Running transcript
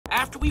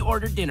After we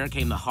ordered dinner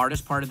came the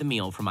hardest part of the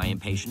meal for my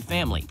impatient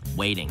family,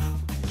 waiting.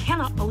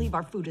 Cannot believe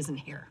our food isn't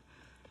here.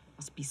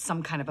 Must be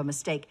some kind of a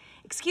mistake.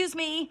 Excuse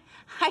me,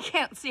 I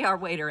can't see our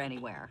waiter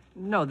anywhere.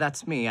 No,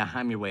 that's me.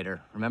 I'm your waiter.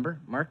 Remember,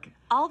 Mark?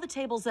 All the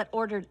tables that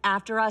ordered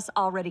after us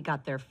already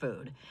got their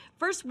food.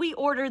 First we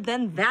ordered,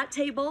 then that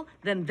table,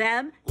 then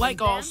them.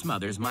 Like all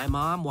Smothers, my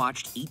mom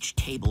watched each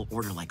table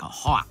order like a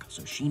hawk,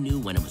 so she knew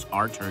when it was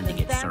our turn to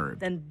get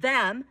served. Then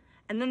them,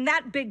 and then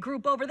that big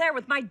group over there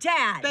with my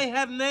dad. They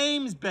have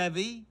names,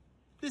 Bevy.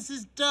 This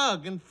is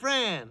Doug and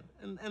Fran,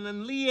 and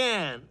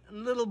Leanne,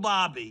 and little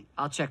Bobby.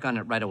 I'll check on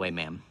it right away,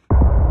 ma'am.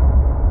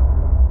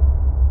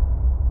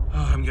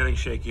 Oh, I'm getting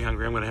shaky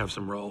hungry. I'm gonna have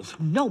some rolls.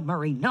 No,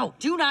 Murray, no.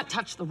 Do not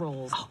touch the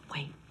rolls. Oh,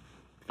 wait.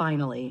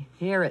 Finally,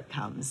 here it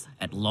comes.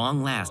 At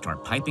long last, our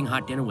piping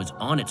hot dinner was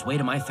on its way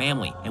to my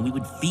family, and we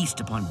would feast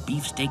upon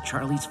Beefsteak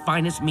Charlie's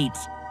finest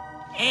meats.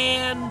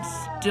 And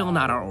still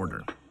not our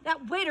order.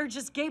 That waiter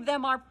just gave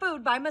them our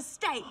food by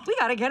mistake. We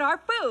gotta get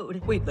our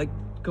food. Wait, like,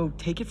 go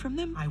take it from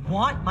them? I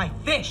want my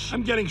fish.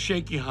 I'm getting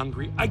shaky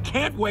hungry. I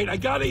can't wait. I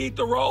gotta eat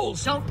the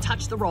rolls. Don't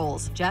touch the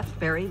rolls. Jeff,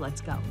 Barry, let's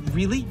go.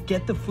 Really?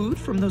 Get the food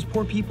from those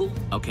poor people?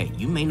 Okay,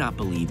 you may not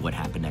believe what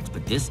happened next,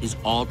 but this is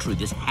all true.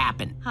 This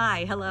happened.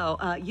 Hi, hello.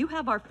 You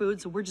have our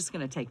food, so we're just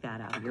gonna take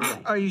that out of your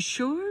way. Are you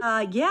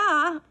sure?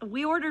 Yeah.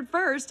 We ordered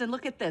first, and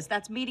look at this.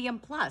 That's medium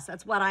plus.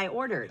 That's what I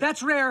ordered.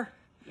 That's rare.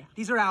 Yeah.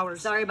 These are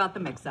ours. Sorry about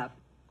the mix-up.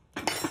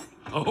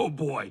 Oh,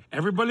 boy.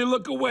 Everybody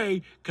look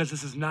away, because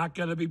this is not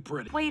gonna be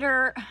pretty.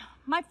 Waiter,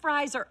 my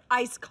fries are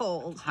ice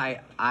cold.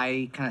 Hi,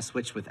 I kind of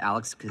switched with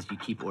Alex because you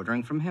keep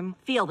ordering from him.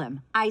 Feel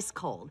them. Ice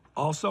cold.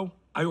 Also,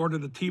 I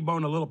ordered the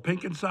T-bone a little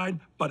pink inside,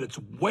 but it's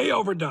way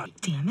overdone.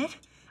 Damn it.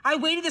 I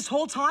waited this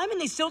whole time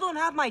and they still don't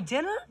have my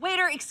dinner?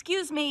 Waiter,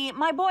 excuse me.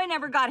 My boy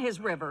never got his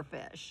river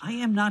fish. I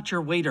am not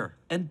your waiter.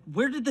 And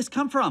where did this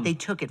come from? They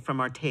took it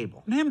from our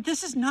table. Ma'am,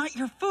 this is not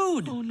your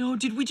food. Oh, no.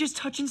 Did we just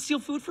touch and steal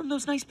food from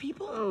those nice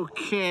people?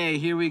 Okay,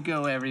 here we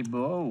go,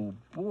 everybody. Oh,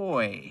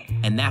 boy.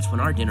 And that's when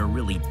our dinner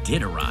really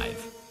did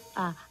arrive.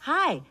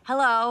 Hi.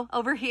 Hello.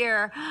 Over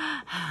here.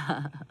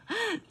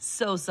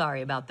 So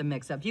sorry about the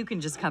mix-up. You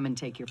can just come and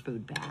take your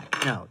food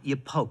back. No, you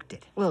poked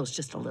it. Well, it's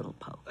just a little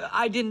poke.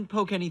 I didn't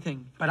poke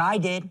anything. But I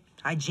did.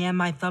 I jammed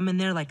my thumb in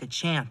there like a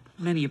champ.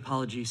 Many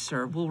apologies,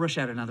 sir. We'll rush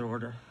out another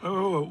order.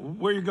 Oh,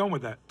 where are you going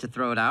with that? To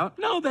throw it out?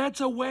 No, that's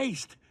a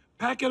waste.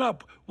 Pack it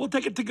up. We'll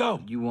take it to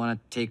go. You want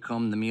to take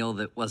home the meal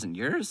that wasn't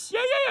yours?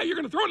 Yeah. You're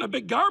gonna throw it in a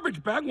big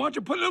garbage bag. Why don't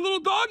you put it in a little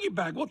doggy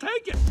bag? We'll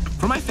take it.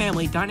 For my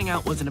family, dining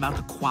out wasn't about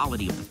the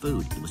quality of the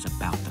food. It was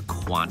about the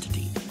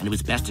quantity. And it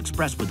was best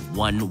expressed with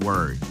one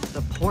word.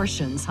 The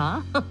portions,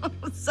 huh?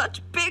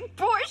 Such big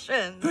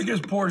portions.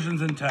 Biggest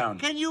portions in town.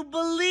 Can you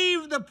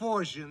believe the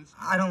portions?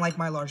 I don't like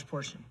my large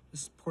portion.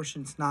 This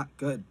portion's not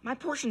good. My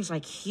portion's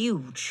like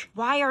huge.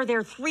 Why are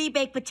there 3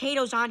 baked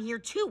potatoes on here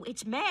too?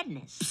 It's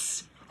madness.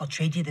 Psst. I'll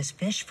trade you this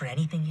fish for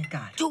anything you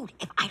got. Dude,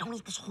 if I don't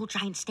eat this whole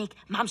giant steak,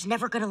 Mom's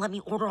never gonna let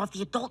me order off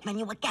the adult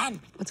menu again.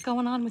 What's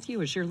going on with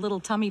you? Is your little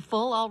tummy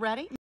full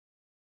already?